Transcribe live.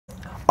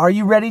Are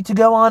you ready to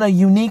go on a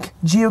unique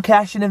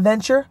geocaching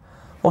adventure?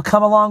 Well,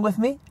 come along with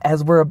me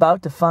as we're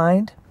about to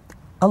find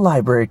a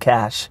library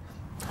cache.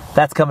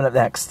 That's coming up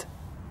next.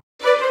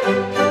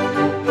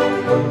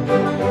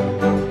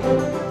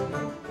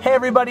 Hey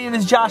everybody, it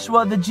is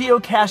Joshua, the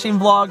geocaching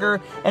vlogger,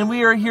 and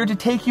we are here to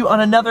take you on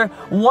another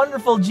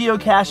wonderful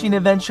geocaching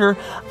adventure.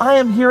 I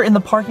am here in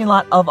the parking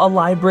lot of a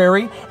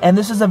library, and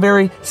this is a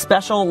very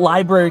special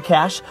library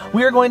cache.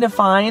 We are going to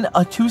find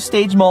a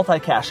two-stage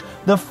multi-cache.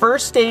 The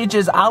first stage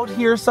is out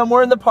here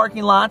somewhere in the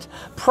parking lot,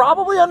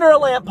 probably under a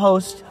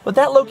lamppost, but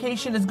that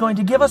location is going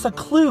to give us a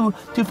clue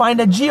to find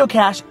a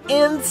geocache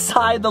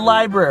inside the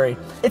library.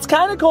 It's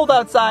kind of cold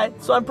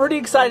outside, so I'm pretty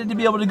excited to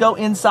be able to go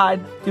inside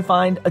to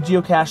find a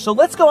geocache. So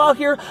let's go out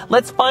here,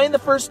 let's find the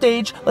first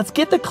stage, let's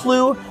get the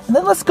clue, and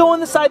then let's go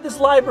inside this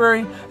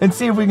library and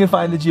see if we can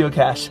find the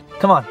geocache.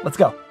 Come on, let's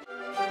go.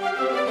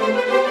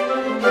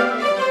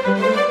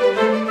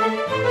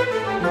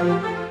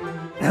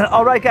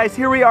 Alright guys,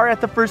 here we are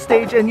at the first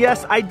stage, and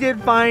yes, I did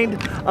find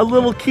a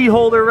little key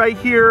holder right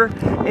here,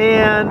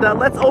 and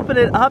let's open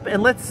it up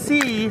and let's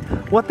see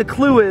what the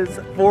clue is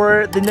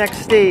for the next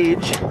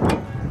stage.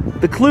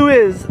 The clue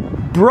is,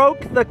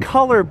 broke the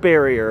color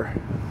barrier.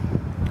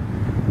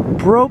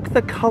 Broke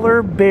the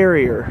color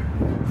barrier.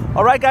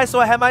 Alright guys, so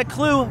I have my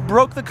clue,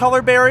 broke the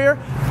color barrier.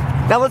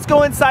 Now let's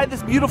go inside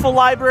this beautiful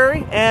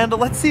library and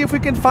let's see if we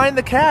can find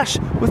the cache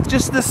with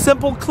just this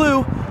simple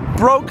clue,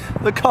 broke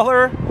the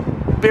color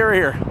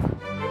barrier.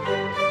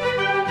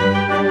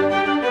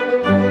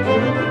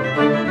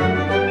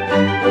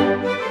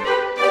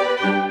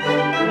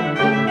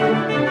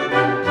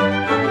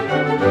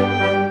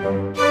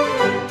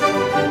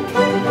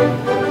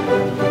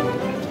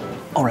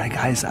 Alright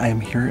guys, I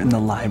am here in the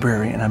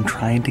library and I'm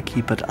trying to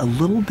keep it a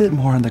little bit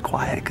more on the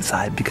quiet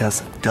side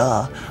because,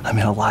 duh, I'm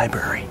in a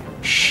library.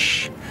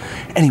 Shh.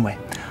 Anyway,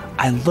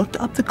 I looked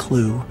up the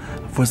clue,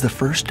 was the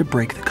first to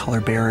break the color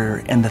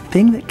barrier, and the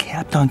thing that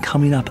kept on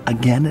coming up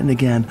again and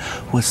again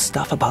was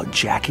stuff about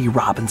Jackie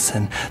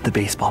Robinson, the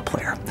baseball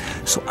player.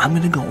 So I'm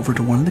going to go over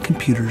to one of the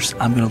computers,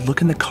 I'm going to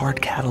look in the card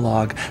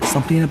catalog,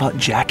 something about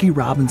Jackie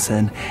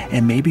Robinson,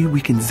 and maybe we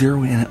can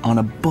zero in on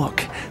a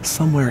book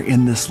somewhere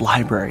in this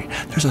library.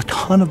 There's a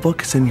ton of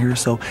books in here,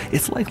 so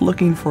it's like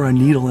looking for a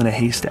needle in a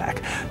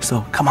haystack.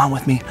 So come on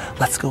with me,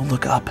 let's go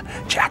look up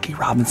Jackie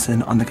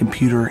Robinson on the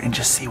computer and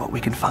just see what we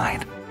can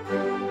find.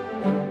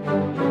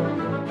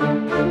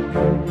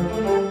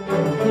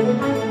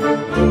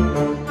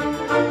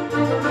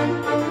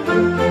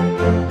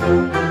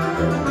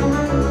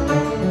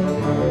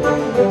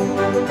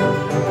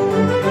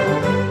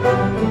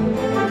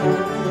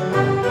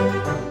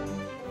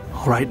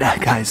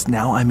 Alright guys,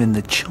 now I'm in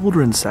the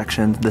children's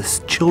section, this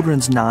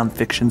children's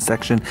nonfiction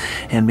section,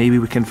 and maybe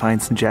we can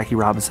find some Jackie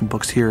Robinson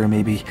books here, and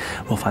maybe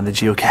we'll find the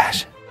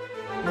geocache.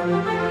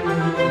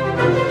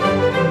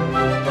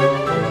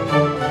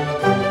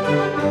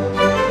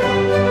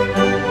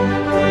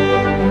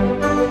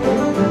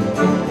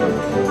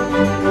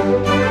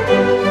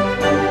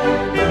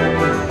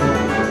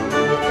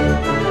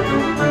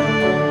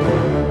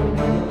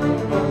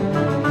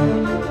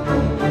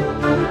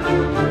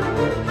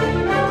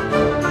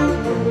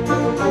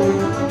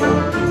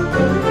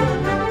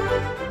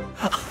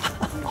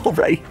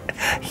 Alright,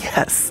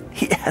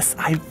 yes,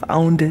 I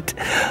found it.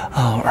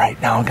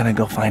 Alright, now I'm gonna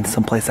go find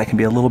someplace I can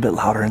be a little bit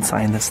louder and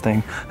sign this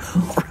thing.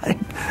 Alright,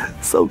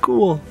 so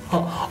cool.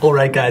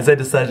 Alright guys, I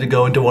decided to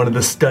go into one of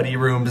the study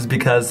rooms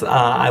because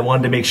I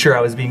wanted to make sure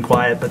I was being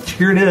quiet, but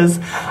here it is.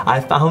 I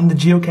found the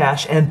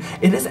geocache, and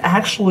it is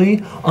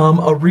actually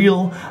a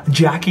real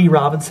Jackie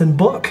Robinson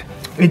book.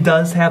 It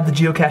does have the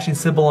geocaching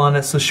symbol on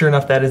it, so sure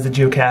enough, that is a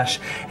geocache.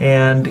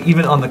 And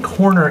even on the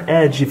corner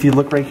edge, if you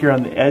look right here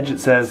on the edge, it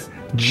says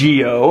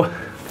Geo.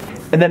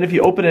 And then if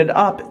you open it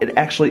up, it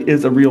actually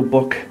is a real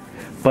book.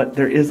 But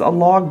there is a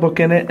logbook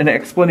in it, an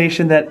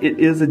explanation that it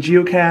is a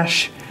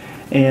geocache.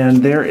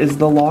 And there is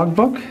the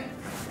logbook.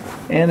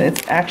 And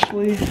it's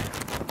actually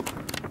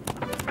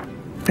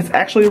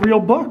a real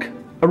book.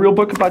 A real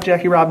book about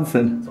Jackie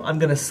Robinson. So I'm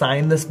gonna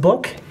sign this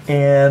book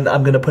and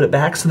I'm gonna put it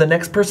back so the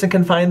next person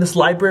can find this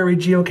library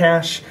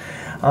geocache.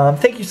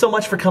 Thank you so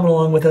much for coming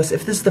along with us.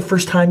 If this is the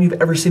first time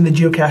you've ever seen the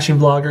Geocaching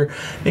Vlogger,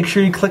 make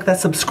sure you click that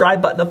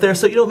subscribe button up there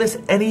so you don't miss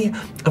any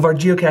of our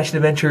geocaching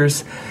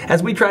adventures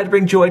as we try to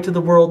bring joy to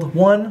the world,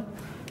 one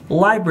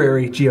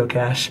library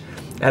geocache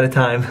at a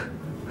time.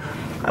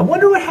 I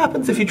wonder what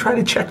happens if you try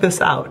to check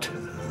this out.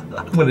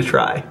 I'm gonna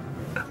try.